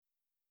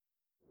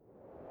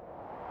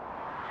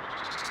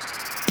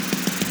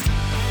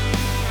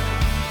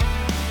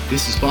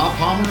This is Bob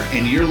Palmer,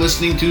 and you're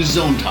listening to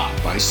Zone Talk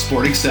by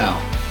Sport Excel,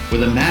 where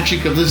the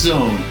magic of the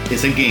zone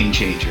is a game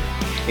changer.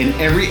 In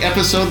every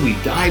episode,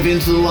 we dive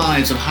into the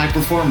lives of high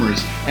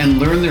performers and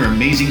learn their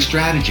amazing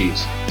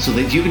strategies so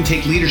that you can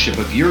take leadership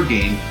of your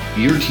game,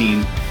 your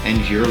team,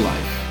 and your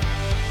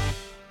life.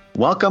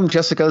 Welcome,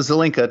 Jessica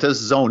Zelinka, to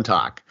Zone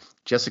Talk.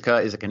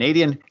 Jessica is a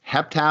Canadian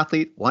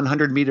heptathlete,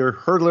 100-meter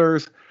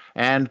hurdler,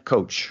 and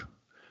coach.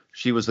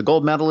 She was the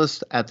gold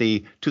medalist at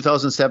the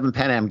 2007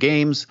 Pan Am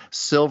Games,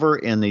 silver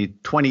in the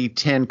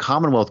 2010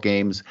 Commonwealth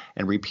Games,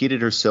 and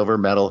repeated her silver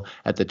medal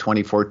at the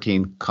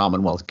 2014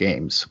 Commonwealth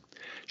Games.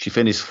 She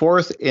finished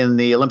fourth in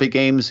the Olympic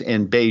Games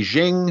in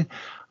Beijing,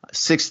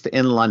 sixth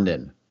in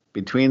London.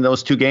 Between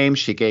those two games,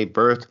 she gave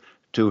birth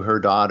to her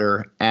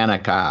daughter,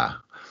 Annika.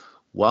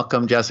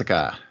 Welcome,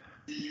 Jessica.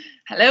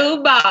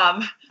 Hello,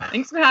 Bob.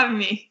 Thanks for having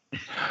me.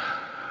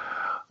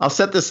 I'll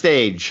set the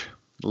stage.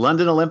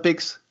 London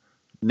Olympics.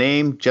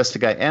 Name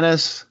Jessica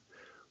Ennis.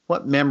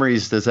 What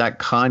memories does that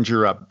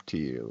conjure up to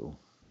you?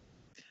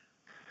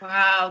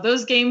 Wow,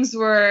 those games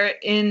were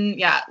in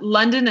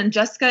London, and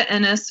Jessica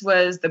Ennis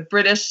was the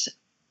British,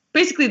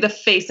 basically the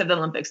face of the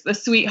Olympics, the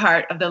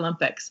sweetheart of the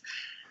Olympics.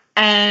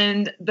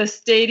 And the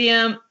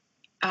stadium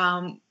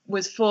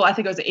was full. I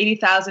think it was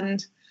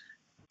 80,000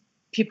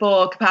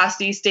 people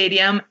capacity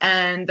stadium.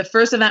 And the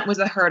first event was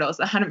the hurdles,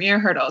 the 100-meter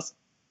hurdles.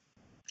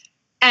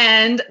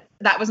 And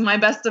that was my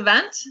best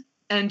event.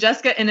 And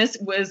Jessica Ennis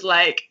was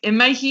like in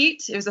my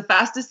heat. It was the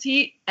fastest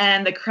heat.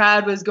 And the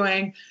crowd was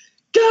going,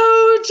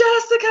 "Go,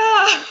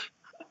 Jessica!"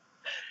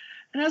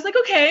 And I was like,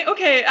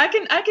 okay, I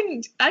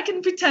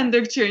can pretend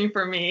they're cheering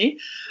for me.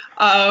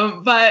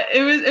 But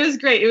it was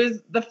great. It was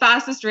the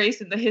fastest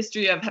race in the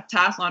history of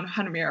heptathlon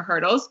 100-meter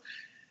hurdles.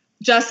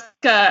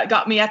 Jessica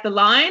got me at the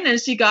line, and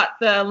she got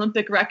the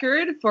Olympic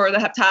record for the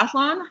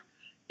heptathlon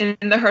in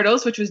the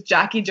hurdles, which was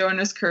Jackie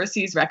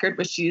Jonas-Kersey's record,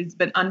 which she's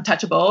been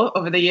untouchable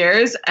over the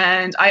years.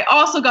 And I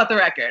also got the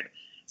record.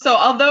 So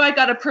although I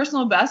got a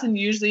personal best, and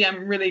usually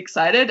I'm really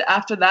excited,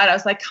 after that, I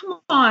was like, come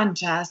on,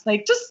 Jess,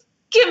 like just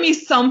give me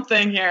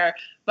something here.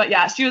 But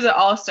yeah, she was an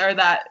all-star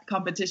that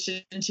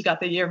competition. She got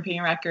the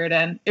European record,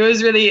 and it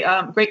was really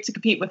great to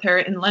compete with her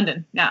in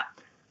London. Yeah.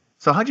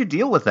 So how'd you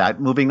deal with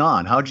that moving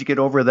on? How'd you get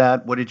over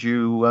that? What did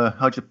you,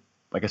 how'd you,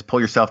 I guess, pull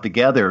yourself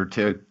together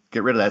to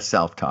get rid of that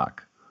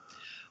self-talk?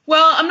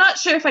 Well, I'm not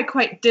sure if I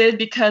quite did,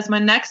 because my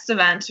next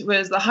event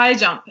was the high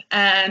jump,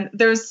 and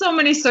there was so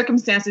many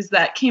circumstances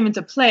that came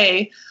into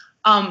play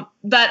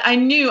that I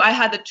knew I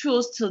had the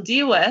tools to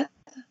deal with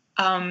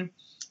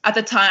at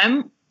the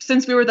time.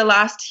 Since we were the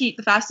last heat,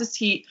 the fastest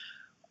heat,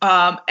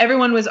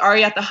 everyone was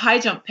already at the high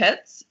jump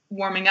pits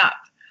warming up.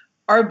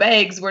 Our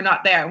bags were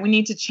not there. We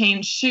need to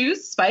change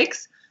shoes,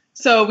 spikes,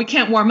 so we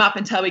can't warm up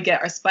until we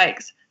get our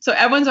spikes. So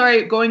everyone's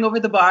already going over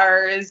the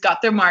bars,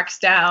 got their marks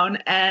down,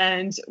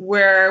 and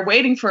we're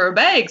waiting for our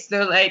bags.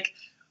 They're like,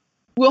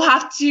 "We'll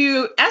have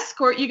to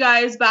escort you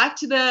guys back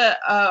to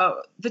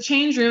the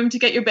change room to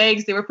get your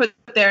bags. They were put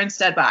there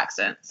instead by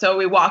accident." So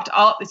we walked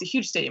it's a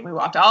huge stadium. We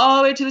walked all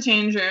the way to the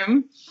change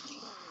room.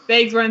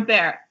 Bags weren't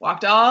there.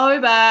 Walked all the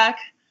way back.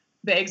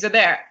 Bags are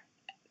there.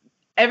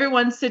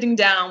 Everyone's sitting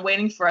down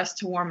waiting for us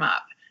to warm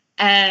up.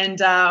 And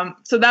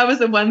so that was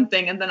the one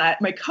thing. And then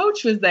my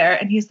coach was there,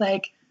 and he's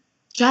like,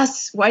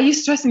 "Jess, why are you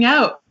stressing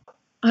out?"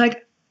 I'm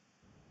like,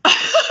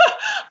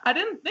 I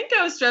didn't think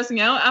I was stressing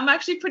out. I'm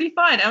actually pretty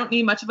fine. I don't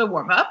need much of a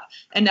warm up.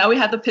 And now we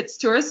have the pits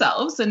to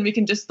ourselves, and we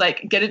can just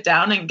like get it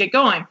down and get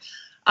going.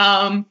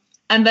 And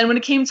then when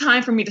it came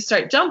time for me to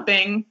start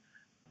jumping,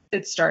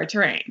 it started to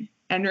rain.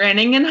 And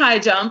raining in high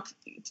jump,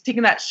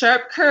 taking that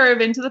sharp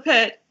curve into the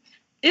pit,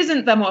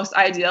 isn't the most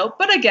ideal.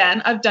 But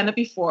again, I've done it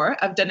before.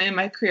 I've done it in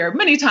my career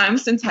many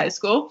times since high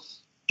school.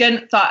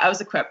 Again, thought I was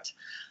equipped.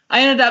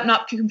 I ended up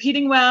not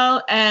competing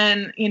well,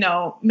 and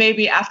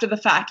maybe after the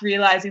fact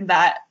realizing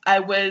that I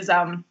was,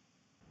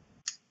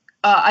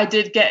 I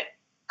did get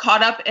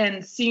caught up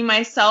in seeing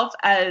myself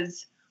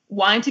as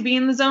wanting to be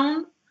in the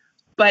zone,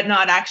 but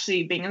not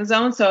actually being in the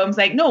zone. So I was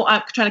like, no,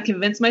 I'm trying to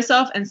convince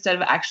myself instead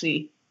of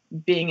actually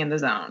being in the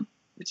zone,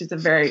 which is a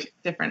very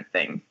different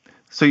thing.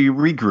 So you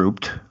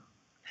regrouped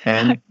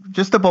and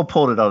just about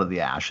pulled it out of the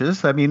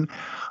ashes. I mean,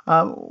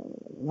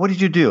 what did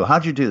you do? How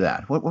did you do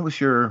that? What was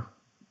your...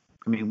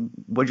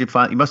 what did you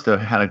find? You must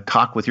have had a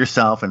talk with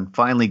yourself and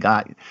finally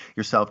got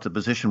yourself to a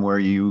position where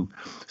you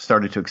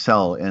started to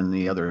excel in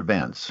the other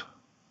events.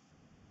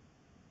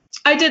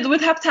 I did.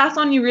 With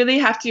heptathlon, you really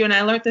have to, and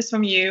I learned this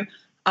from you,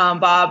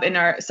 Bob, in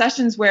our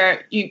sessions,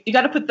 where you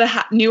got to put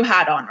the new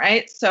hat on,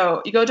 right?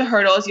 So you go to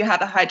hurdles, you have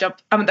the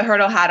the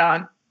hurdle hat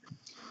on.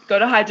 Go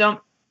to high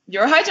jump.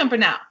 You're a high jumper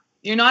now.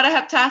 You're not a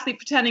heptathlete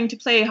pretending to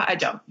play high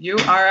jump. You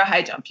are a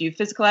high jump. You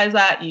physicalize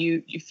that.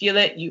 You feel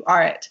it. You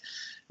are it.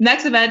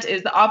 Next event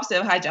is the opposite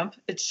of high jump.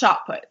 It's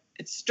shot put.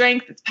 It's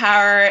strength, it's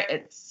power,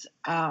 it's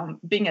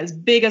being as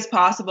big as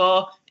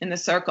possible in the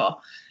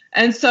circle.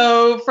 And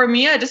so for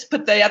me, I just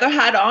put the other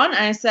hat on,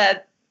 and I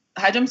said,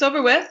 high jump's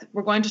over with.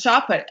 We're going to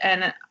shot put.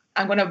 And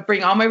I'm going to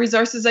bring all my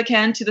resources I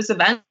can to this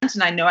event.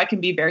 And I know I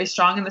can be very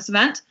strong in this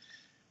event.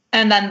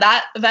 And then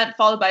that event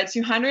followed by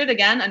 200,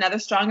 again, another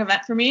strong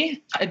event for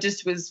me. I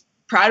just was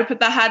proud to put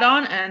that hat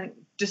on and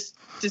just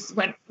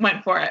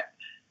went for it.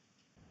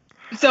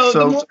 So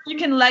the more you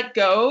can let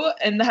go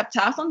in the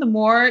heptathlon, the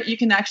more you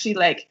can actually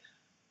like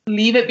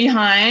leave it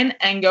behind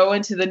and go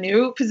into the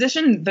new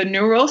position, the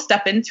new role,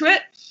 step into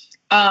it.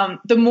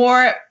 The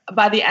more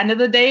by the end of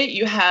the day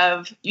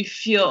you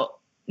feel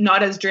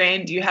not as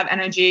drained, you have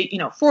energy.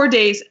 4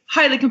 days,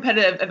 highly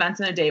competitive events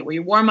in a day where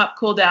you warm up,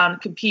 cool down,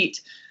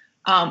 compete.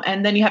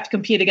 And then you have to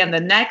compete again the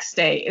next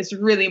day. It's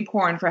really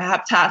important for a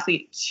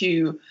heptathlete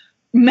to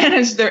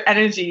manage their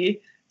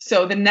energy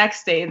so the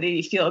next day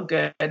they feel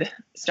good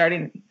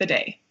starting the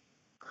day.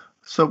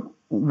 So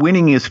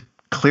winning is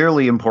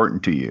clearly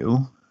important to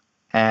you.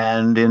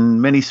 And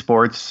in many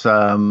sports,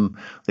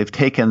 they've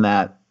taken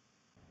that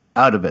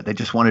out of it. They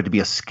just want it to be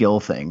a skill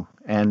thing.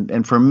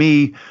 And for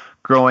me,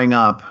 growing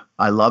up,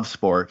 I love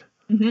sport.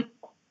 Mm-hmm.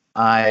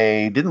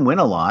 I didn't win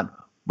a lot,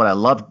 but I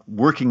loved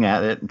working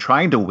at it and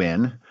trying to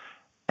win.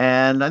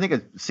 And I think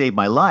it saved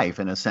my life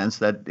in a sense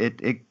that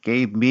it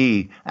gave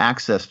me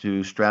access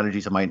to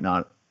strategies I might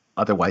not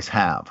otherwise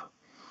have.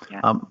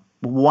 Yeah.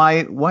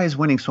 Why is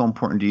winning so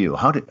important to you?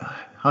 How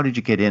did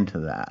you get into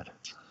that?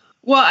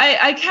 Well,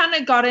 I kind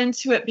of got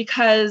into it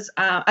because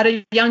at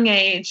a young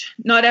age,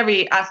 not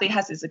every athlete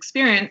has this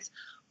experience,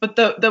 but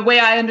the way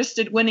I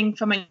understood winning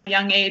from a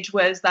young age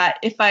was that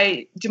if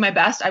I do my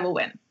best, I will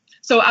win.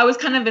 So I was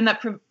kind of in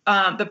that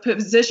the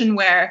position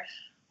where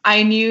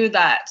I knew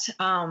that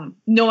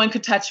no one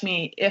could touch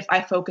me if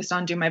I focused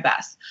on doing my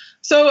best.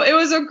 So it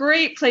was a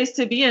great place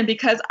to be in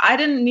because I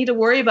didn't need to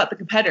worry about the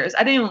competitors.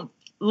 I didn't even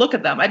look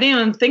at them. I didn't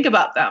even think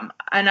about them.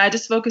 And I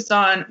just focused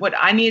on what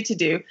I needed to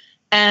do.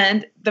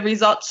 And the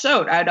results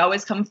showed. I'd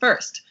always come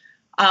first.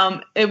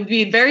 It would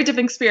be a very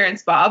different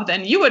experience, Bob,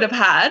 than you would have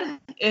had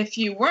if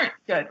you weren't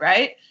good,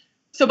 right?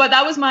 So, but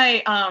that was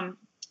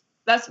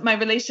that's my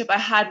relationship I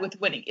had with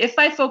winning. If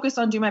I focus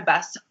on doing my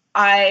best,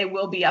 I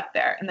will be up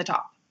there in the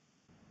top.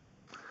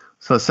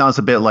 So it sounds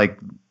a bit like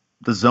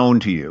the zone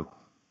to you.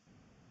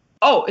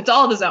 Oh, it's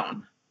all the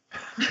zone.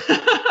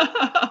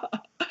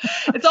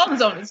 It's all the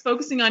zone. It's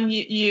focusing on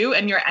you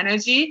and your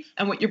energy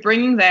and what you're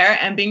bringing there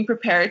and being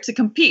prepared to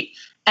compete.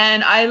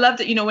 And I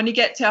loved it, when you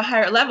get to a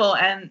higher level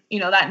and,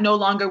 that no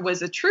longer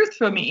was a truth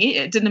for me.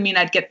 It didn't mean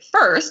I'd get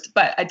first,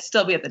 but I'd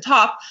still be at the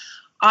top.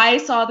 I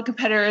saw the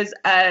competitors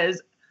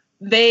as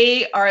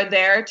they are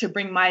there to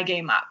bring my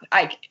game up.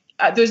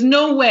 There's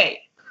no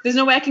way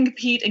I can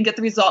compete and get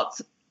the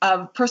results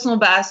of personal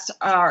best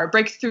or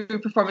breakthrough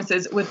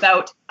performances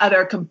without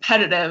other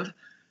competitive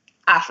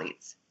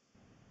athletes.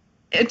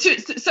 To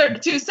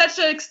such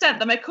an extent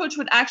that my coach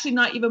would actually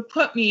not even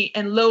put me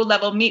in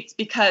low-level meets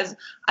because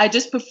I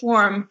just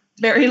perform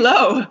very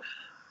low.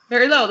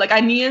 Like I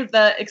needed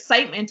the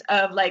excitement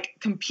of like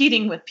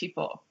competing with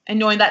people and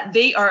knowing that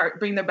they are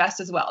bringing their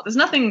best as well. There's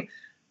nothing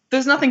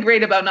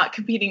great about not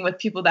competing with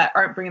people that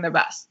aren't bringing their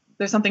best.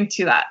 There's something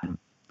to that.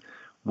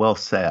 Well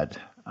said.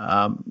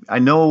 I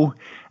know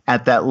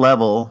at that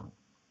level,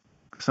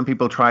 some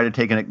people try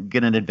to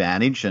get an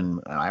advantage,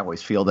 and I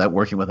always feel that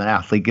working with an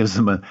athlete gives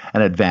them an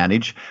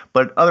advantage.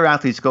 But other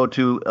athletes go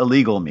to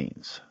illegal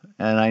means.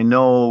 And I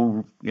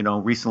know,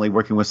 recently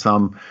working with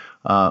some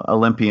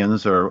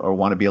Olympians or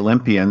wannabe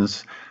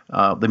Olympians,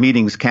 the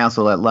meetings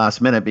canceled at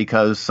last minute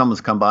because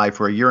someone's come by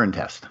for a urine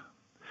test.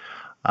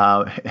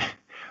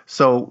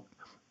 So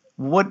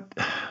what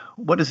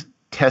does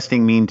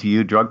testing mean to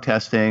you, drug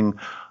testing?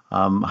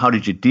 How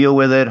did you deal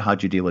with it? How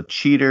did you deal with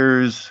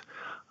cheaters?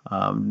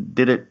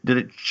 Did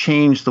it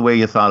change the way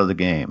you thought of the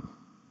game?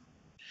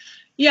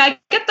 Yeah, I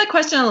get that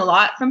question a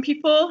lot from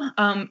people.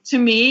 To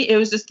me, it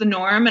was just the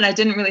norm, and I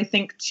didn't really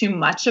think too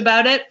much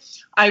about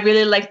it. I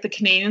really liked the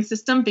Canadian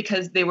system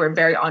because they were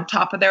very on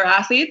top of their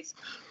athletes.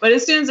 But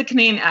as soon as a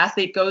Canadian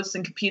athlete goes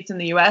and competes in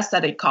the U.S.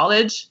 at a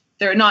college,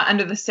 they're not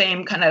under the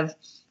same kind of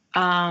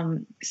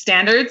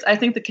standards I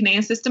think the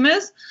Canadian system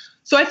is.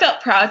 So I felt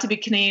proud to be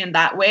Canadian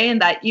that way,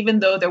 and that even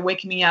though they're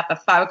waking me up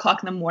at 5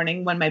 o'clock in the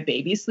morning when my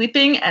baby's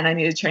sleeping and I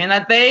need to train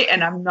that day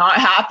and I'm not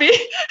happy,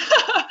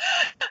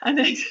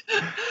 I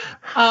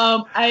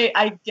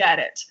get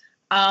it.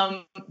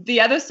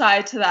 The other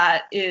side to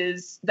that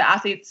is the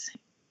athletes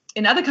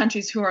in other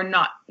countries who are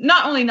not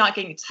only not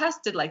getting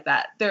tested like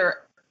that,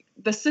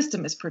 the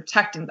system is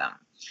protecting them.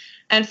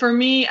 And for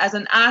me as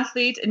an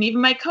athlete, and even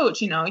my coach,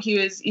 he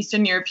was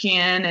Eastern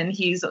European and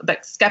he's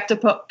like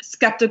skeptical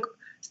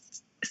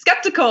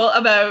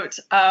about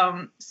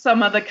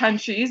some of the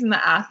countries and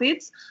the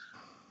athletes.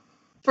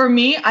 For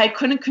me, I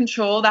couldn't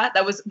control that.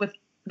 That was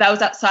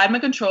outside my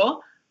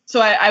control. So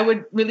I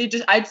would really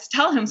I'd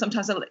tell him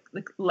sometimes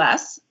like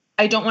Les,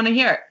 I don't want to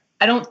hear it.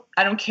 I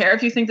don't care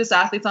if you think this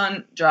athlete's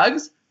on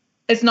drugs.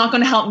 It's not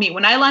going to help me.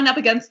 When I line up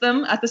against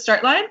them at the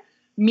start line,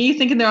 me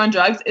thinking they're on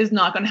drugs is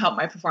not going to help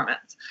my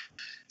performance.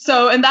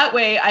 So in that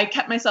way, I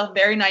kept myself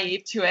very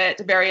naive to it,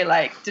 very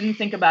didn't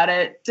think about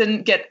it,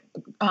 didn't get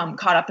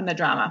caught up in the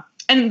drama.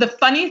 And the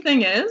funny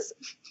thing is,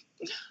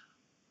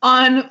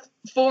 on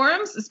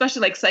forums,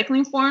 especially like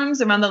cycling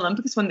forums around the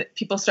Olympics, when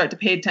people start to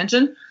pay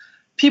attention,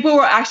 people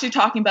were actually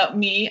talking about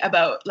me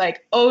about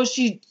like, oh,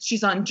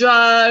 she's on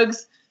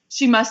drugs.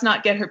 She must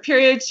not get her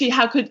period.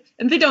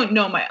 And they don't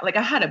know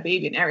I had a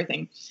baby and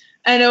everything.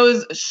 And I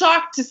was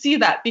shocked to see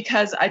that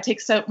because I take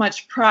so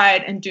much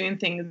pride in doing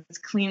things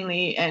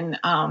cleanly. And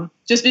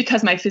just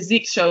because my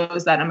physique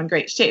shows that I'm in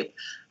great shape,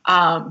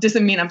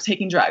 doesn't mean I'm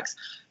taking drugs.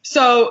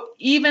 So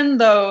even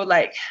though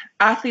like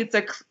athletes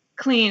are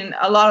clean,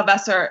 a lot of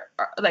us are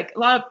like, a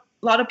lot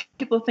of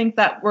people think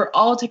that we're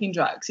all taking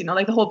drugs,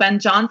 like the whole Ben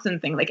Johnson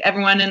thing, like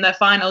everyone in the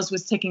finals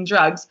was taking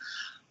drugs.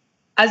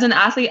 As an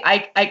athlete,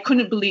 I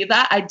couldn't believe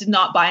that. I did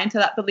not buy into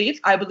that belief.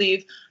 I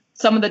believe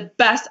some of the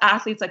best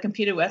athletes I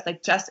competed with,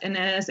 like Jess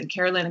Innes and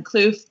Carolina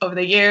Kloof over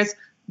the years,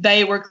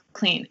 they were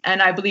clean.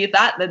 And I believe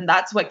that, then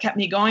that's what kept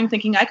me going,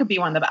 thinking I could be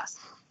one of the best.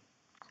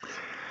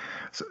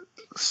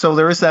 So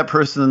there is that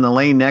person in the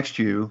lane next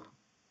to you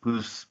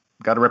who's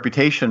got a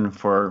reputation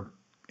for,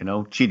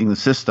 cheating the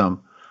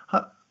system.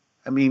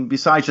 I mean,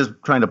 besides just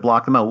trying to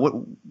block them out, what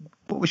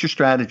was your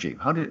strategy?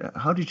 How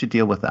did you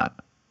deal with that?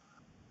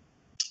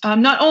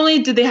 Not only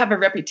did they have a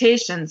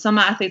reputation, some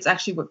athletes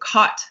actually were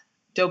caught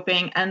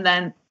doping, and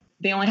then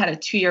they only had a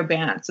 2-year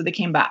ban, so they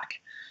came back.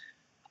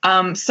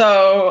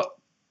 So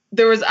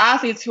there was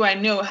athletes who I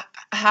knew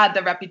had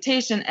the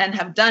reputation and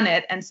have done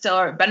it and still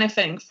are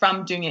benefiting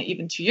from doing it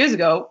even 2 years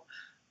ago.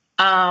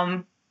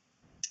 And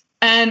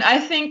I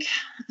think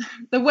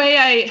the way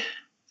I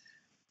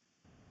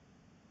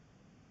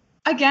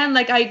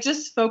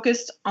just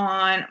focused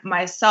on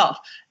myself.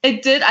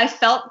 I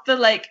felt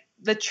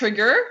the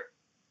trigger,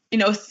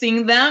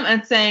 seeing them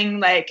and saying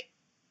like,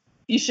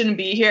 you shouldn't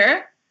be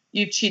here.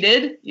 You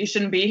cheated. You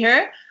shouldn't be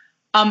here.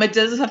 It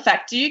does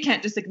affect you. You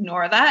can't just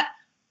ignore that.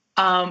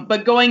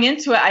 But going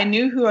into it, I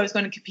knew who I was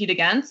going to compete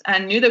against. And I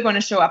knew they're going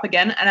to show up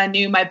again. And I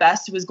knew my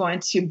best was going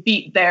to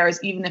beat theirs,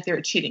 even if they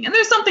were cheating. And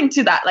there's something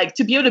to that, like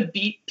to be able to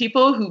beat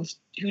people who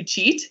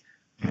cheat.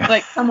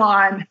 Like, come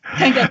on,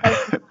 can't get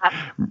better than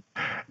that.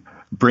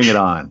 Bring it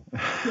on.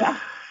 Yeah.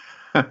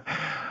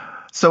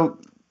 So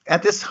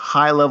at this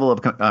high level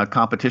of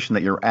competition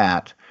that you're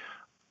at,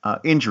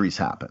 injuries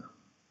happen.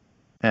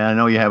 And I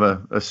know you have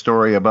a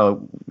story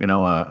about,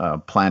 a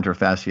plantar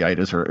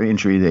fasciitis or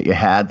injury that you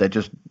had that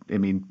just,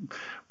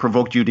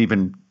 provoked you to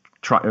even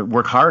try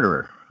work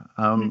harder.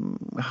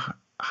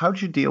 How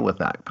did you deal with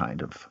that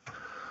kind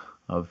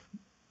of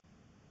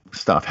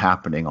stuff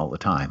happening all the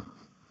time?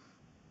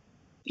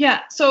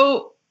 Yeah.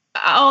 So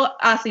all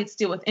athletes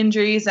deal with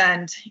injuries,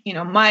 and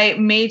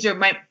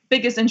my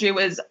biggest injury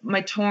was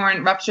my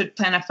ruptured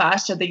plantar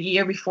fascia the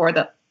year before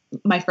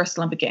my first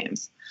Olympic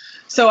Games.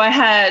 So I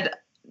had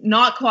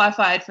not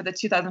qualified for the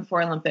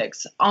 2004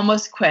 Olympics,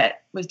 almost quit,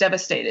 was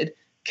devastated,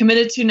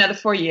 committed to another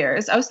 4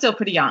 years. I was still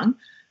pretty young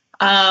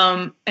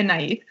and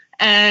naive,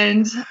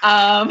 and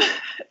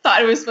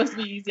thought it was supposed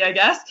to be easy, I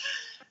guess.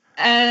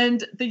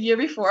 And the year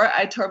before,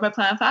 I tore my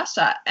plantar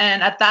fascia,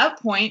 and at that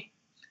point,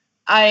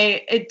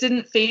 it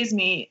didn't faze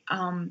me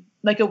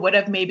like it would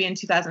have maybe in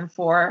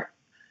 2004.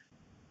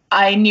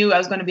 I knew I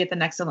was going to be at the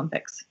next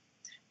Olympics.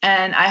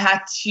 And I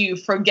had to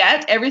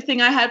forget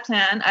everything I had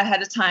planned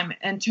ahead of time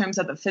in terms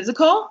of the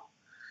physical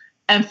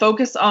and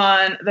focus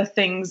on the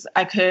things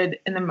I could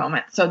in the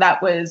moment. So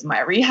that was my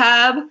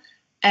rehab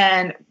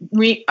and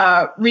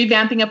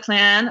revamping a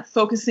plan,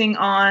 focusing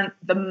on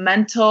the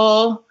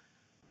mental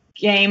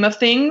game of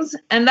things.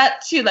 And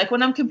that too, like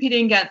when I'm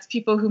competing against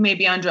people who may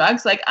be on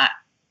drugs,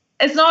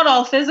 it's not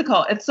all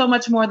physical. It's so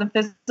much more than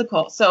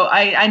physical. So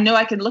I know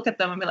I can look at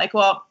them and be like,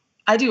 well,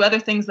 I do other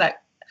things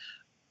that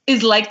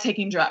is like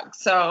taking drugs.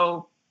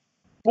 So,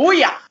 oh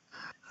yeah.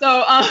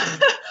 So,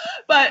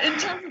 but in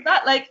terms of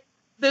that,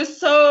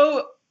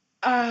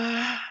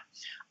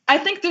 I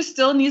think there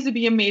still needs to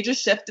be a major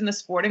shift in the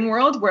sporting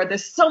world where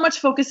there's so much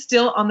focus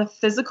still on the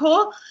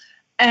physical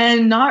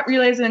and not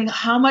realizing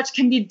how much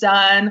can be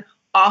done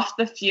off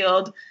the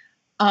field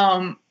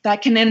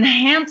that can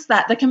enhance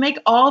that can make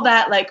all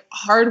that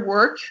hard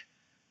work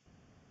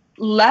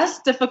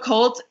less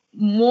difficult,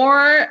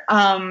 more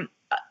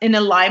in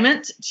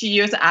alignment to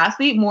you as an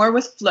athlete, more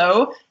with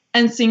flow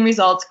and seeing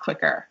results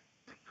quicker.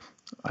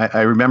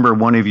 I remember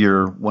one of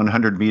your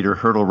 100-meter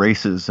hurdle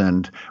races,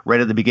 and right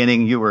at the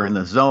beginning, you were in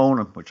the zone,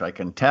 which I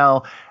can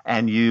tell,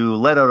 and you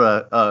let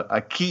out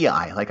a ki,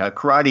 like a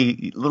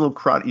little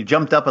karate. You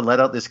jumped up and let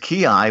out this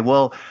ki.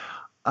 Well,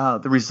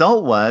 the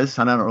result was,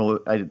 and I don't know,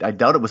 I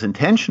doubt it was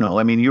intentional.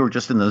 I mean, you were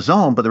just in the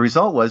zone, but the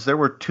result was there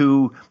were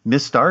 2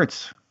 missed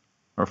starts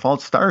or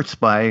false starts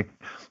by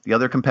the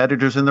other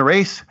competitors in the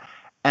race.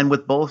 And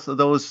with both of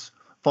those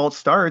false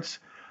starts,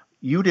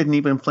 you didn't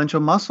even flinch a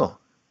muscle.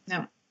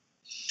 No.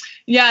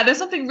 Yeah, there's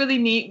something really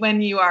neat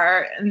when you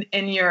are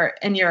in your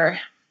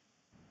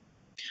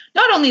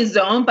not only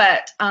zone,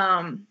 but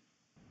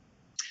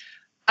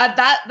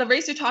at the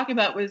race you're talking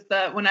about was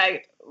when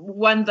I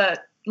won the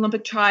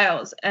Olympic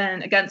trials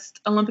and against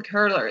Olympic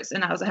hurlers,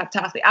 and I was a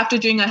heptathlete after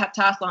doing a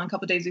heptathlon a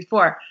couple of days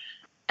before,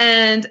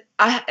 and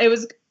it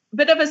was a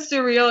bit of a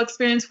surreal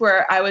experience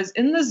where I was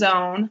in the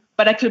zone,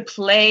 but I could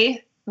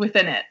play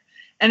within it.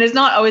 And it's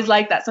not always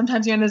like that.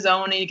 Sometimes you're in the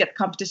zone and you get the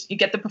competition, you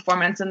get the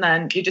performance, and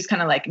then you just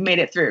kind of like made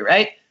it through,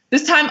 right?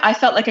 This time I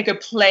felt like I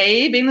could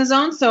play being in the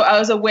zone. So I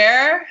was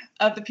aware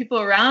of the people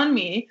around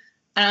me,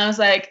 and I was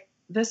like,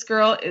 this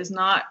girl is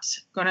not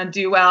going to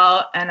do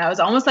well. And I was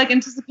almost like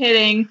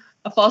anticipating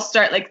a false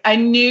start. Like I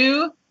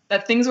knew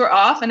that things were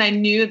off, and I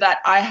knew that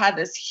I had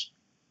this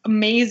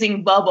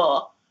amazing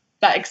bubble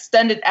that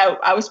extended out.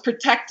 I was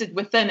protected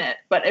within it,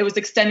 but it was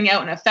extending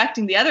out and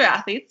affecting the other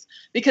athletes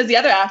because the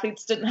other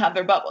athletes didn't have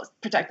their bubbles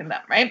protecting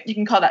them, right? You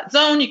can call that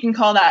zone, you can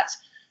call that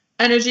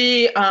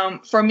energy.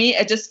 For me,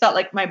 it just felt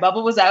like my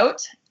bubble was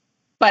out,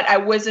 but I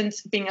wasn't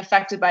being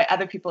affected by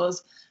other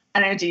people's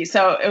energy.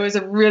 So it was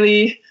a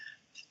really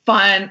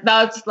fun,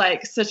 that was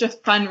like such a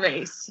fun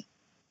race.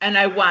 And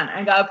I won.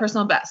 I got a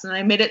personal best, and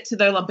I made it to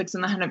the Olympics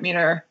in the 100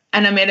 meter,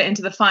 and I made it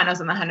into the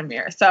finals in the 100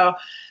 meter. So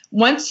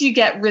once you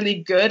get really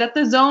good at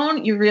the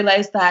zone, you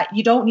realize that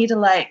you don't need to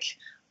like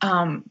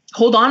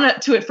hold on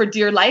to it for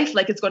dear life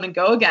like it's going to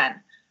go again.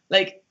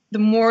 Like the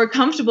more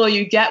comfortable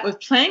you get with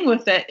playing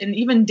with it, and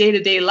even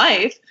day-to-day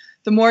life,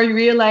 the more you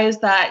realize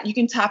that you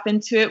can tap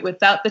into it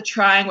without the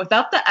trying,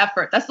 without the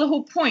effort. That's the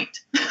whole point.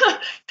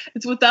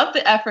 It's without the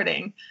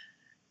efforting.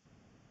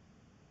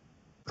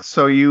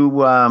 So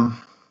you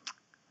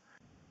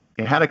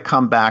had to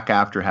come back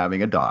after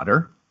having a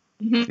daughter.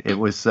 Mm-hmm. It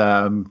was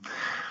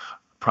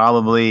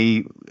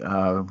probably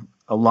a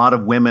lot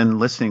of women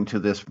listening to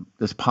this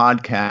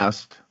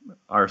podcast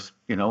are,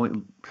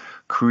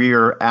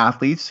 career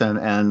athletes,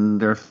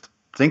 and they're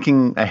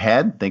thinking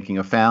ahead, thinking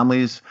of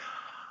families.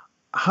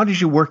 How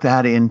did you work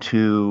that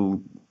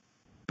into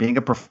being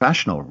a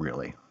professional,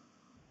 really?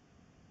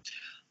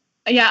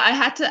 Yeah, I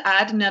had to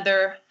add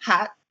another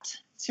hat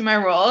to my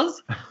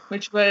roles,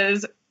 which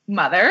was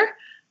mother.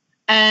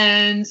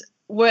 And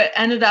what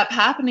ended up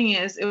happening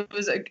is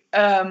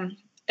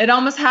it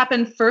almost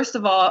happened, first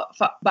of all,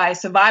 by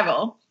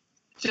survival,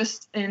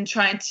 just in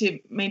trying to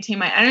maintain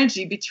my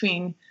energy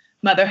between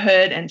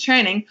motherhood and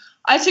training.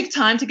 I took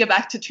time to get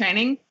back to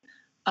training.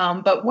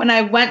 But when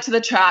I went to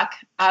the track,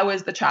 I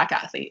was the track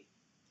athlete.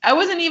 I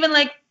wasn't even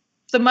like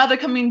the mother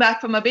coming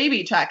back from a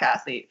baby track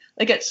athlete.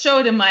 Like it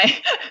showed in my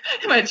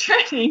in my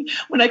training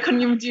when I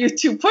couldn't even do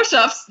 2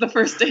 push-ups the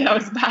first day I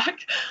was back.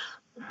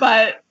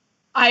 But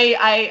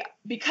I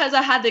because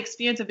I had the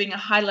experience of being a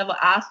high-level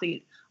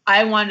athlete,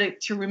 I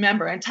wanted to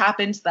remember and tap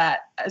into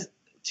that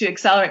to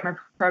accelerate my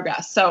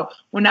progress. So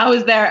when I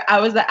was there, I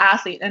was the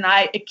athlete, and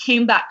it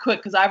came back quick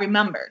because I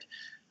remembered.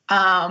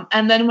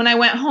 And then when I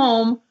went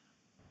home,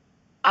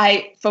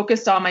 I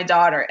focused on my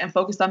daughter and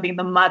focused on being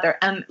the mother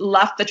and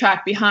left the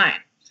track behind.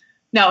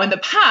 Now, in the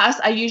past,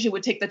 I usually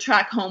would take the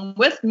track home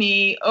with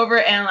me,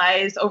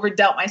 overanalyze,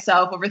 overdoubt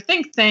myself,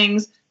 overthink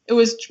things. It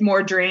was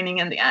more draining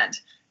in the end.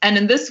 And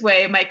in this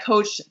way, my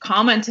coach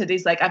commented,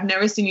 he's like, I've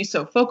never seen you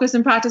so focused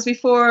in practice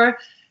before.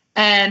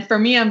 And for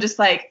me, I'm just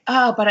like,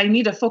 oh, but I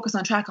need to focus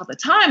on track all the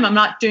time. I'm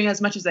not doing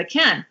as much as I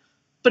can.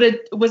 But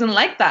it wasn't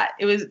like that.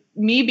 It was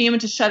me being able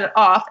to shut it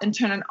off and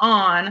turn it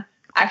on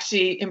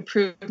actually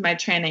improved my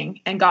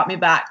training and got me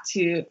back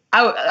to,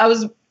 I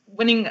was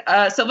winning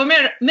a silver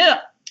medal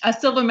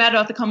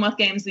at the Commonwealth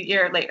Games the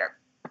year later.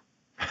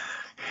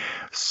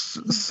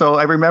 So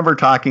I remember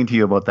talking to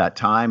you about that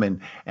time,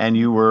 and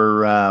you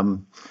were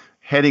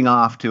heading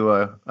off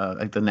to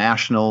like the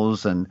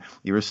nationals, and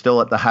you were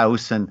still at the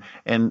house,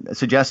 and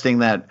suggesting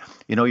that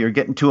you're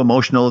getting too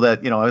emotional.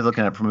 That I was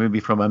looking at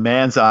from a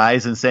man's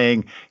eyes and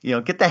saying,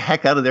 get the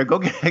heck out of there, go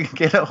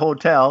get a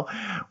hotel,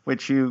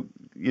 which you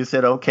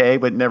said okay,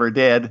 but never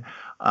did.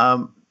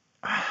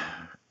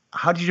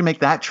 How did you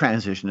make that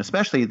transition?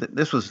 Especially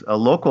this was a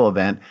local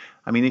event.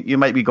 I mean, you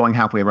might be going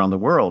halfway around the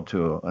world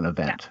to an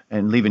event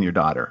and leaving your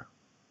daughter.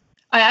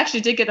 I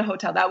actually did get a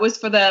hotel. That was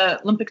for the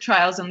Olympic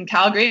trials in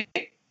Calgary.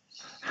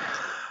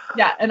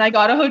 Yeah, and I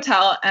got a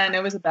hotel, and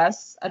it was the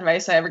best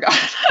advice I ever got.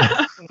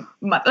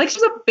 Like, she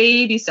was a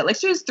baby still. Like,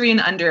 she was 3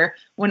 and under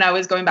when I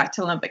was going back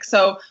to Olympics.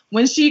 So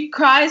when she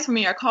cries for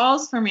me or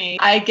calls for me,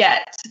 I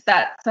get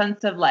that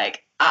sense of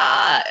like,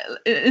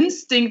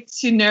 instinct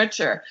to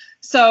nurture.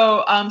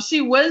 So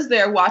she was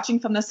there watching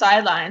from the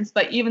sidelines,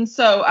 but even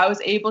so, I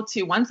was able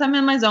to, once I'm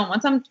in my zone,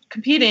 once I'm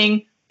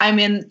competing, I'm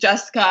in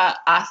Jessica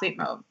athlete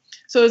mode.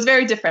 So it was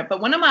very different.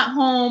 But when I'm at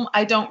home,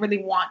 I don't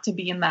really want to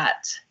be in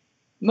that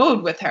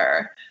mode with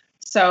her.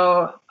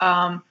 So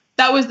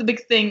that was the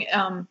big thing.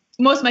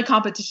 Most of my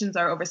competitions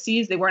are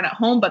overseas. They weren't at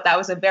home, but that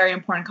was a very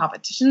important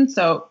competition.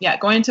 So yeah,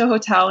 going to a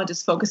hotel and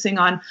just focusing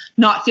on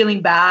not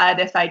feeling bad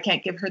if I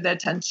can't give her the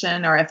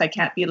attention, or if I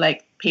can't be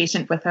like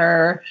patient with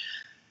her,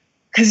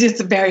 because it's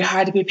very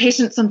hard to be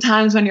patient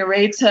sometimes when you're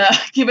ready to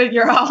give it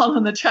your all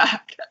on the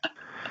track.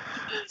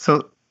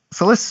 So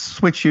let's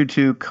switch you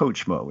to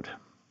coach mode.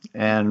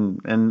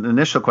 And the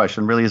initial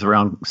question really is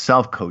around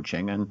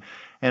self-coaching.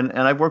 And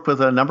I've worked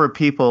with a number of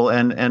people,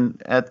 and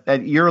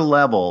at your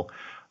level,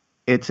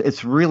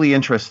 it's really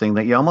interesting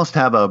that you almost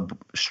have a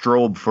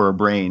strobe for a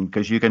brain,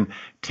 because you can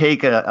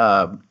take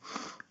a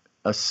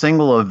a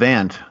single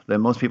event that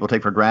most people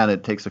take for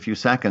granted takes a few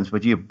seconds,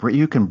 but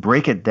you can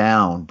break it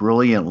down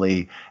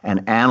brilliantly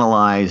and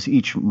analyze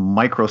each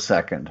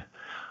microsecond.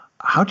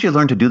 How'd you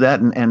learn to do that?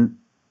 And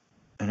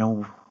you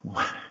know,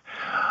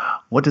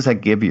 what does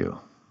that give you?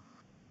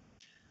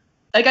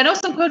 Like, I know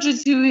some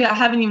coaches who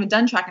haven't even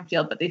done track and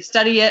field, but they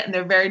study it and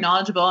they're very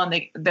knowledgeable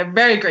and they're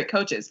very great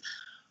coaches.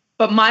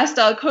 But my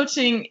style of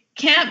coaching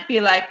can't be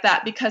like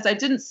that because I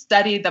didn't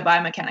study the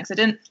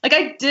biomechanics.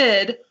 I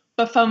did,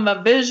 but from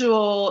a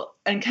visual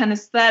and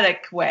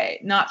kinesthetic way,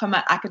 not from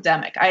an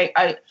academic.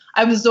 I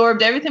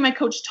absorbed everything my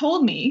coach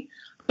told me,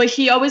 but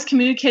he always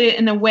communicated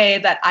in a way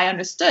that I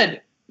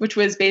understood, which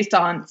was based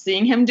on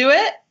seeing him do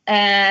it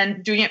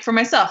and doing it for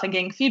myself and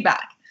getting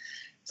feedback.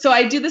 So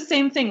I do the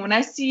same thing. When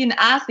I see an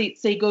athlete,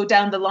 say, go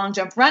down the long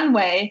jump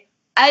runway,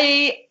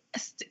 I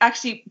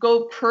actually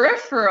go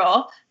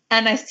peripheral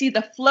and I see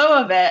the flow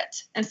of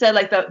it instead,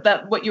 like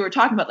the what you were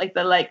talking about, like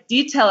the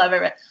detail of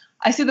it.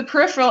 I see the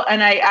peripheral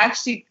and I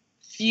actually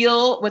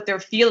feel what they're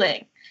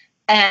feeling.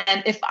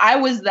 And if I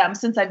was them,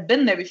 since I've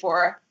been there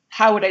before,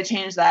 how would I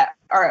change that?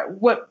 Or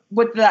what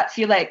did that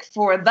feel like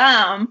for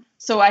them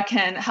so I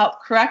can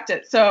help correct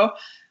it? So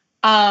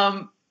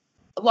a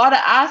lot of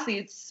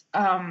athletes,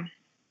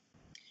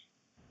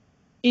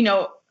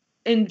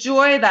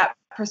 enjoy that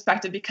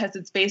perspective because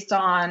it's based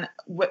on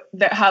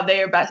how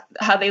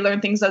they learn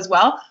things as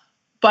well.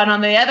 But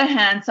on the other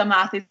hand, some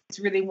athletes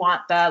really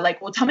want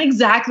well, tell me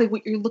exactly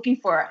what you're looking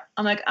for.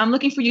 I'm like, I'm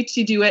looking for you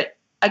to do it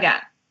again.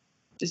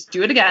 Just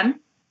do it again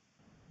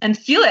and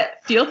feel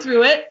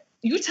through it.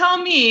 You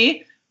tell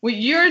me what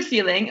you're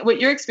feeling, what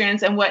your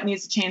experience, and what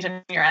needs to change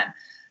on your end.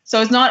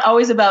 So it's not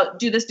always about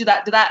do this, do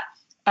that, do that.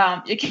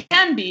 It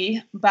can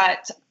be,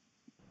 but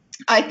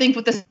I think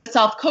with the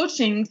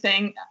self-coaching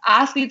thing,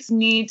 athletes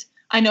need,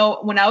 I know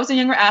when I was a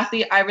younger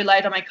athlete, I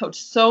relied on my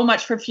coach so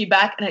much for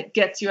feedback, and it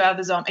gets you out of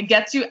the zone. It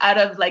gets you out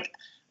of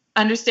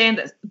understand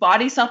the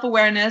body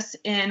self-awareness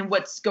in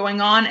what's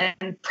going on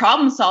and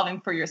problem solving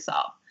for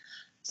yourself.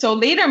 So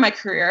later in my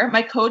career,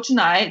 my coach and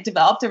I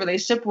developed a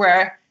relationship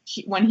where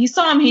when he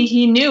saw me,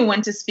 he knew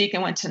when to speak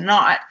and when to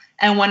not,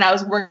 and when I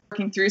was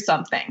working through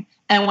something.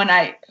 And when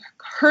I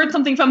heard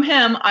something from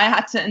him, I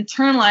had to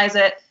internalize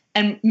it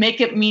and make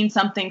it mean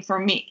something for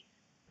me.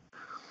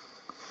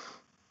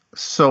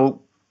 So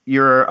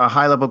you're a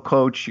high-level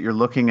coach. You're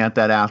looking at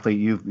that athlete.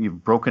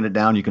 You've broken it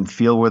down. You can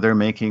feel where they're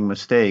making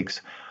mistakes.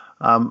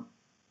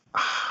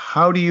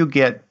 How do you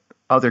get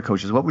other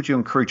coaches? What would you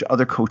encourage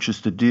other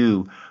coaches to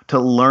do to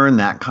learn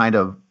that kind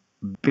of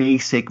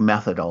basic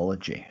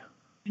methodology?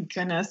 My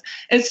goodness.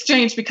 It's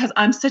strange because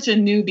I'm such a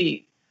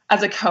newbie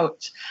as a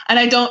coach, and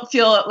I don't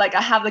feel like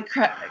I have the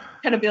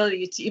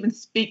credibility to even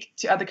speak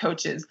to other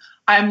coaches.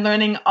 I'm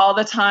learning all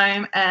the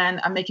time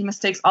and I'm making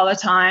mistakes all the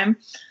time.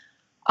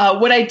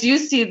 What I do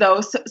see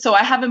though, so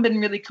I haven't been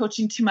really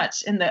coaching too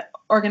much in the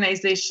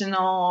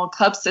organizational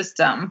club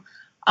system.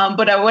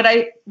 But what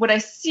I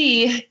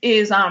see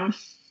is, to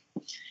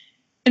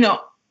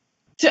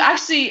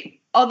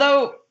actually,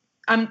 although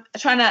I'm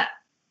trying to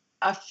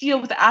feel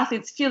what the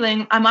athlete's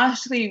feeling, I'm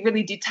actually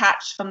really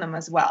detached from them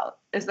as well,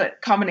 is the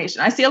combination.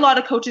 I see a lot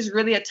of coaches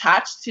really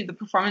attached to the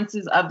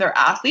performances of their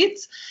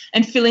athletes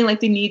and feeling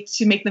like they need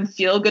to make them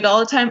feel good all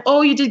the time.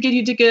 Oh, you did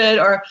good,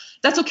 or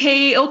that's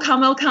okay, it'll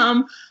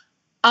come.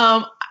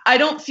 I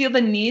don't feel the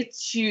need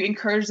to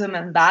encourage them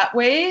in that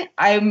way.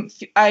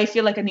 I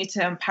feel like I need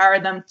to empower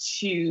them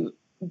to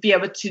be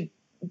able to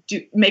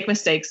make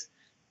mistakes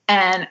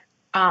and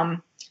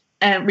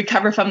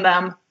recover from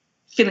them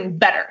feeling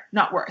better,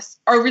 not worse,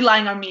 or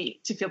relying on me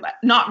to feel bad,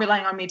 not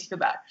relying on me to feel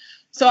bad.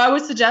 So I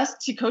would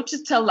suggest to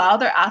coaches to allow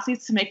their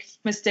athletes to make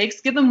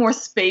mistakes, give them more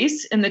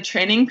space in the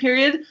training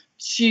period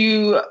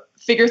to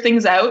figure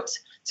things out,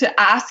 to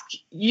ask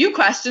you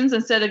questions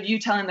instead of you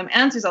telling them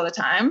answers all the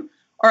time,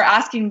 or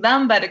asking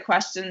them better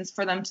questions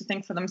for them to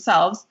think for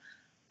themselves.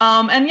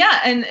 And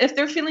if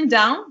they're feeling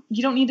down,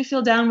 you don't need to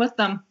feel down with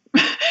them.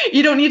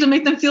 You don't need to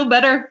make them feel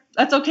better.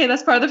 That's okay.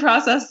 That's part of the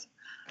process.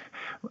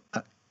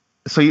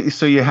 So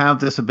you have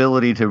this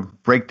ability to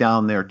break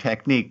down their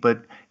technique,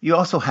 but you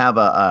also have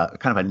a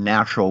kind of a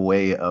natural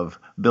way of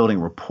building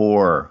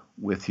rapport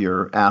with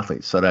your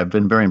athletes that I've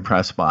been very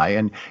impressed by.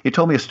 And you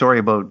told me a story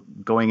about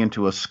going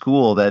into a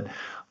school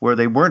where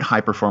they weren't high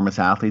performance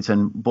athletes,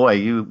 and boy,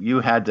 you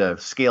had to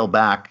scale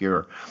back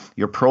your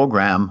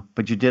program,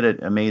 but you did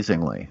it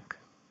amazingly.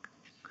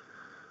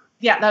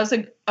 Yeah, that was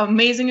an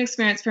amazing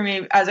experience for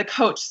me as a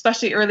coach,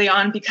 especially early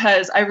on,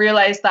 because I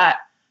realized that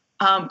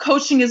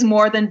coaching is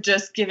more than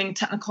just giving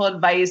technical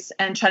advice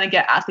and trying to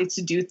get athletes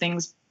to do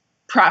things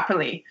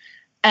properly.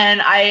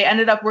 And I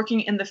ended up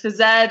working in the phys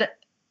ed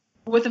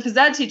with a phys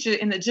ed teacher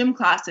in the gym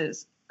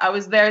classes. I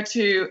was there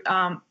to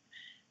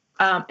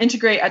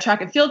integrate a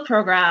track and field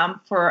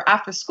program for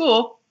after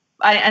school.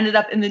 I ended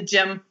up in the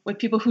gym with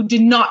people who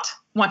did not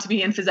want to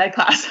be in phys ed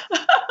class.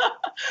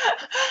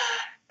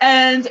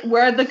 And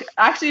where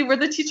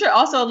the teacher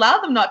also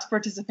allowed them not to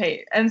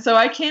participate. And so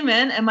I came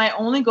in, and my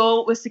only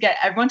goal was to get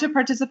everyone to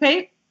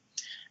participate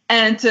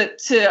and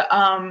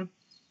to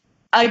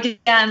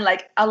again,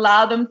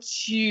 allow them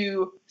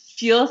to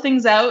feel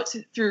things out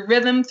through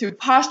rhythm, through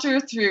posture,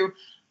 through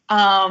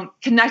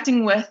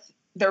connecting with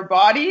their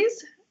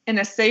bodies in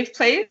a safe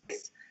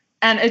place.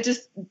 And it's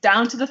just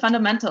down to the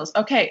fundamentals.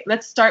 Okay,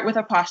 let's start with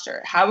our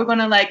posture. How we're going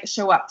to like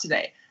show up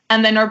today.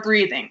 And then our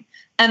breathing.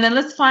 And then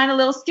let's find a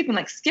little skipping,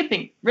 like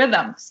skipping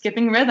rhythm.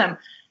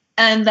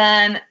 And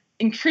then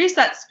increase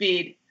that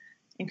speed,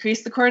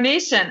 increase the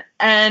coordination.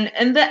 And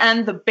in the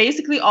end,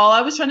 basically all I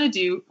was trying to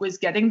do was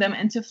getting them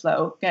into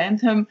flow, getting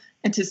them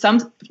into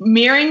some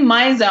mirroring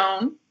my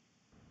zone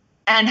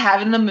and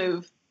having them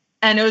move.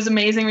 And it was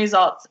amazing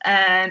results.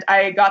 And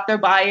I got their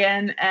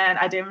buy-in, and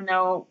I didn't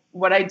know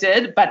what I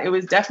did, but it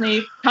was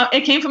definitely,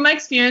 it came from my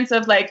experience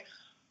of like,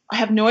 I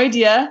have no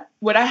idea.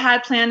 What I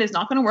had planned is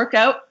not going to work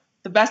out.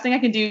 The best thing I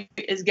can do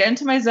is get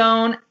into my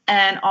zone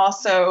and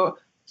also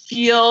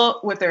feel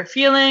what they're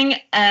feeling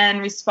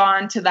and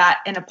respond to that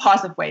in a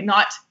positive way,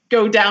 not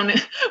go down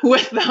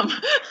with them,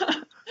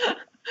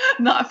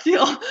 not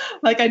feel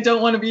like I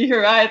don't want to be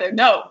here either.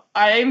 No,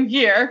 I am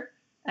here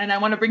and I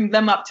want to bring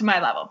them up to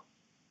my level.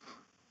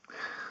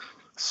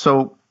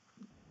 So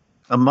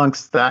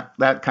amongst that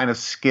kind of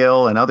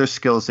skill and other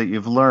skills that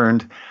you've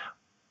learned,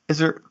 is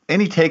there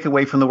any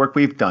takeaway from the work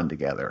we've done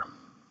together?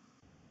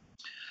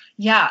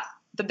 Yeah,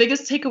 the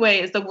biggest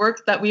takeaway is the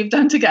work that we've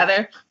done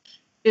together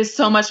is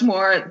so much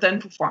more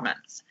than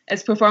performance.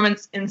 It's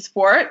performance in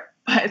sport,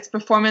 but it's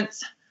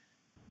performance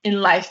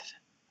in life.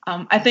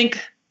 I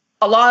think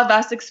a lot of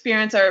us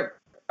experience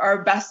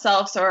our best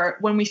selves, or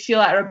when we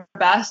feel at our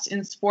best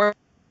in sport,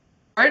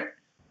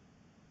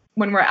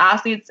 when we're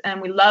athletes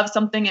and we love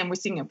something and we're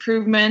seeing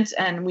improvement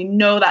and we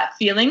know that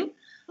feeling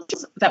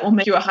that will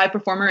make you a high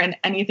performer in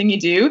anything you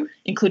do,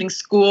 including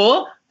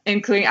school,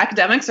 including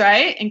academics,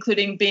 right?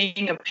 Including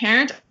being a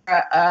parent,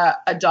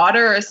 a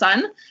daughter or a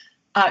son.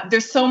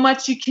 There's so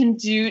much you can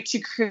do to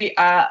create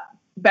a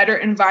better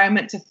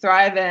environment to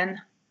thrive in.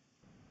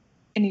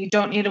 And you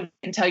don't need to wait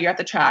until you're at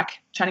the track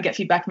trying to get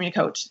feedback from your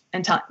coach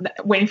and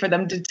waiting for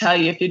them to tell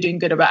you if you're doing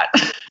good or bad.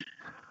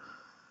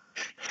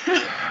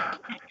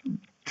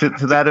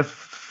 To that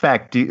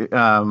effect, do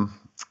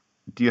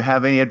you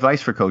have any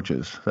advice for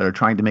coaches that are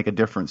trying to make a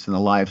difference in the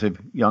lives of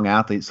young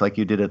athletes like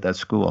you did at that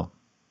school?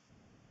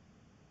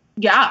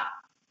 Yeah.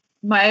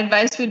 My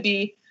advice would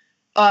be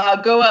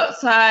go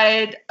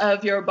outside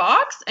of your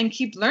box and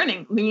keep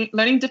learning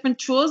different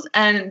tools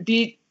and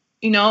be,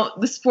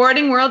 the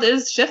sporting world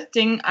is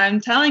shifting,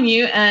 I'm telling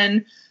you,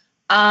 and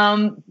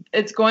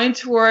it's going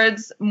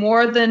towards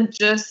more than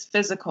just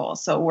physical.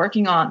 So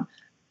working on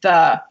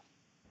the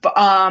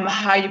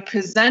how you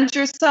present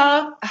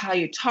yourself, how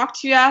you talk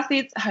to your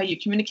athletes, how you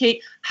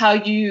communicate, how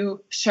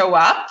you show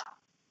up,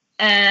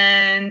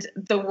 and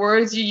the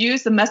words you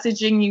use, the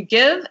messaging you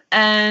give,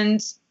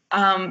 and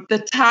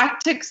the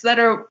tactics that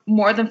are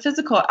more than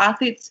physical.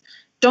 Athletes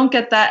don't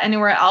get that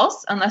anywhere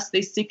else unless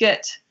they seek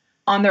it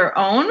on their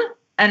own.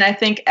 And I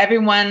think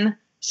everyone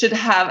should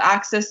have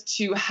access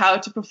to how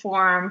to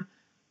perform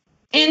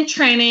in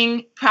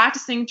training,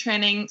 practicing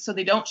training, so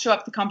they don't show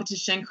up the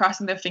competition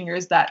crossing their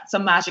fingers that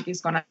some magic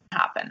is going to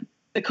happen.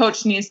 The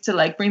coach needs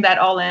to bring that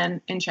all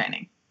in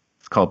training.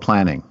 It's called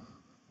planning.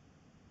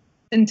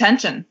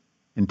 Intention.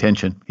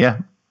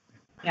 Yeah.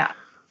 Yeah.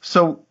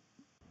 So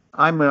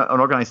I'm an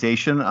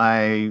organization.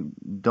 I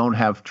don't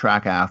have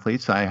track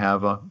athletes. I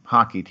have a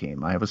hockey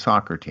team. I have a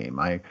soccer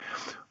team.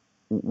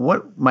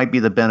 What might be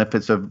the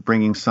benefits of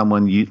bringing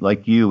someone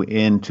like you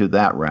into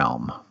that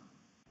realm?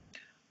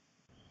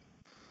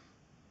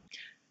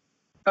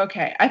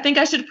 Okay, I think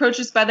I should approach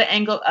this by the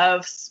angle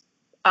of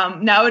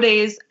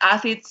nowadays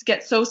athletes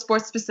get so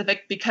sports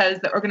specific because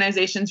the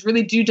organizations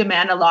really do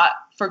demand a lot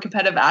for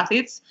competitive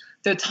athletes,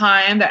 their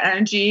time, their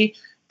energy,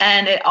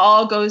 and it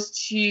all goes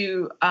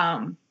to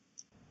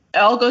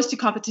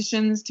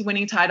competitions, to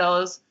winning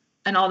titles,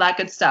 and all that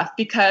good stuff.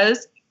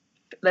 Because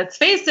let's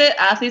face it,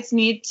 athletes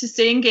need to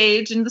stay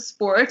engaged in the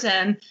sport,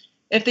 and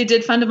if they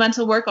did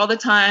fundamental work all the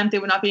time, they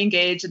would not be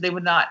engaged and they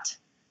would not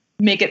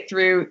make it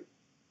through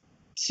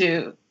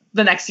to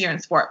the next year in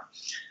sport.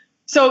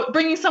 So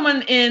bringing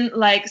someone in,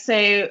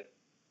 say,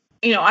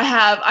 I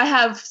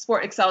have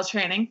Sport Excel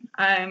training.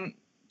 I'm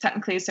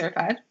technically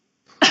certified.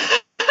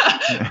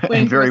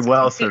 And very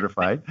well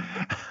certified.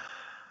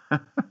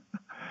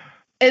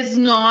 It's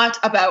not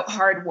about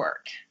hard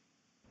work.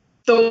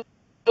 Those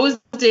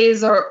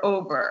days are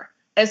over.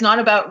 It's not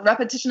about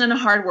repetition and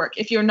hard work.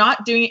 If you're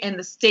not doing it in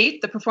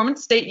the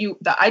performance state,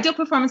 the ideal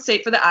performance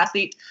state for the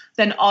athlete,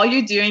 then all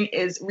you're doing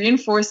is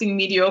reinforcing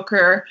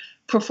mediocre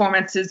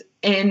performances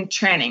in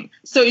training.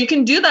 So you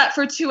can do that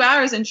for 2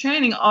 hours in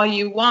training all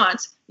you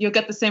want, you'll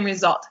get the same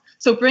result.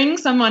 So bring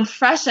someone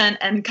fresh in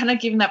and kind of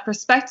giving that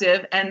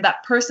perspective, and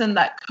that person,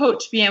 that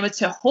coach, being able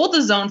to hold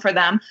the zone for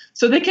them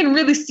so they can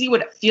really see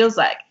what it feels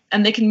like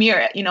and they can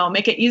mirror it,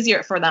 make it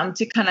easier for them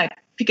to kind of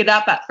pick it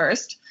up at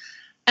first.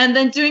 And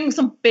then doing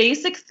some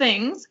basic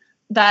things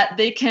that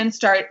they can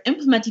start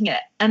implementing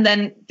it, and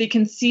then they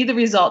can see the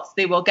results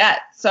they will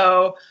get.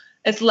 So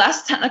it's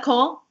less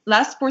technical,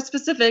 less sport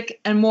specific,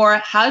 and more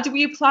how do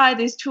we apply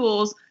these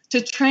tools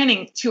to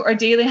training, to our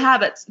daily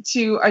habits,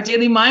 to our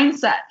daily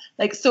mindset.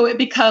 Like, so it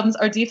becomes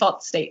our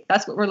default state.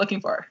 That's what we're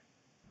looking for.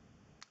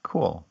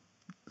 Cool.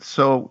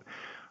 So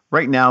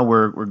right now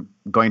we're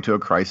going through a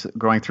crisis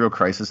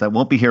that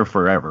won't be here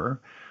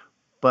forever,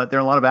 but there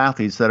are a lot of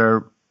athletes that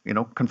are,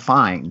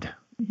 confined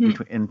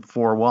in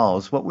four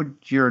walls. What would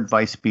your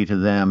advice be to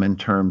them in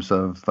terms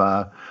of,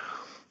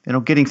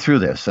 getting through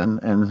this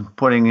and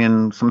putting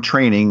in some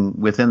training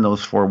within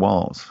those four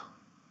walls?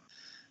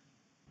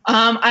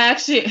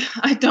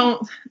 I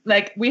don't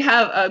we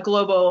have a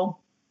global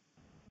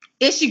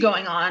issue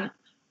going on.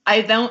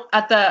 I don't,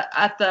 at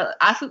the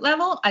athlete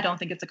level, I don't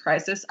think it's a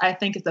crisis. I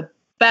think it's the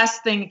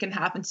best thing that can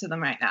happen to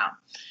them right now.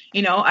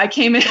 I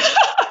came in,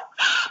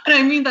 and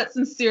I mean that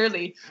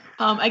sincerely.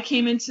 I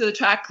came into the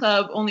track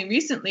club only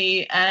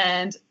recently,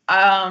 and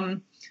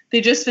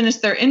they just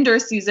finished their indoor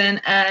season,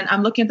 and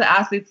I'm looking at the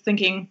athletes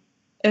thinking,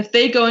 if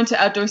they go into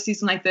outdoor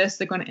season like this,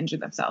 they're going to injure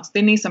themselves.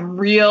 They need some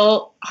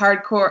real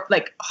hardcore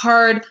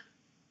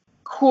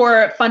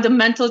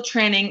fundamental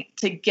training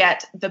to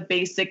get the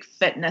basic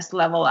fitness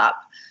level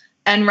up.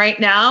 And right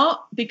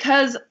now,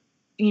 because,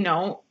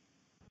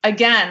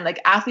 again,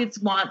 athletes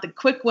want the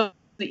quick win,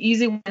 the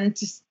easy win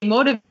to stay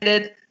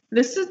motivated,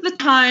 this is the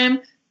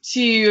time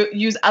to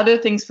use other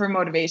things for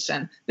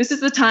motivation. This is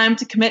the time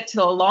to commit to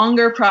the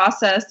longer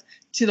process,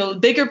 to the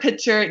bigger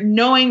picture,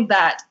 knowing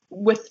that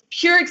with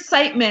pure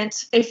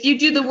excitement, if you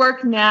do the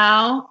work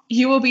now,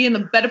 you will be in the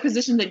better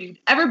position than you'd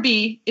ever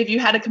be if you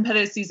had a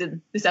competitive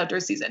season, this outdoor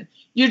season.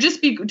 You'll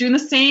just be doing the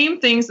same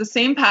things, the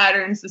same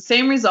patterns, the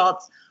same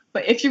results.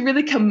 But if you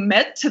really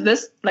commit to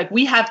this,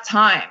 we have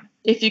time.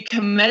 If you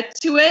commit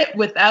to it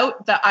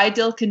without the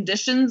ideal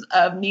conditions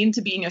of needing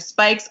to be in your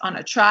spikes on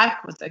a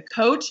track with a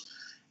coach,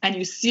 and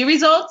you see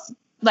results,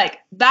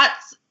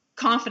 that's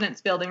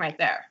confidence building right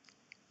there.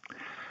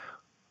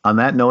 On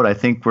that note, I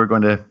think we're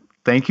going to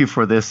thank you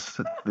for this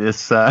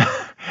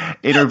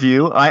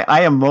interview.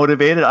 I am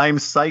motivated. I am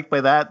psyched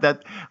by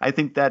that. I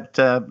think that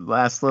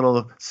last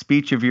little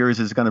speech of yours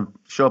is going to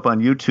show up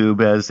on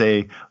YouTube as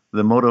the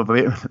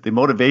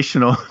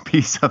motivational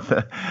piece of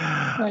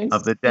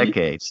the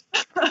decade.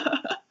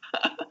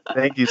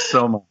 Thank you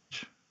so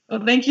much.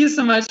 Well, thank you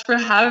so much for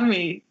having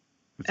me.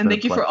 And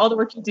thank you for all the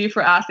work you do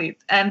for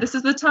athletes. And this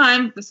is the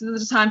time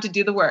to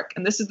do the work.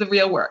 And this is the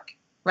real work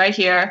right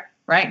here,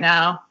 right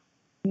now,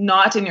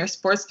 not in your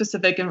sports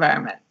specific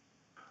environment.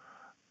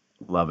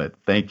 Love it.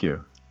 Thank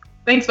you.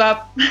 Thanks,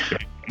 Bob.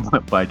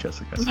 Bye,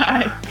 Jessica.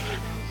 Bye.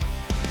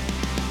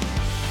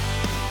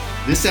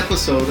 This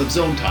episode of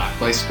Zone Talk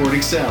by Sport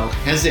Excel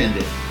has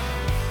ended.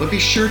 But be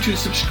sure to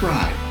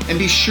subscribe and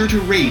be sure to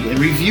rate and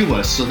review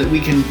us so that we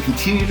can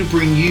continue to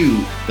bring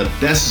you the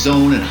best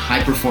zone and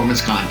high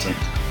performance content.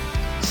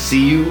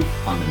 See you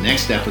on the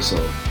next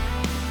episode.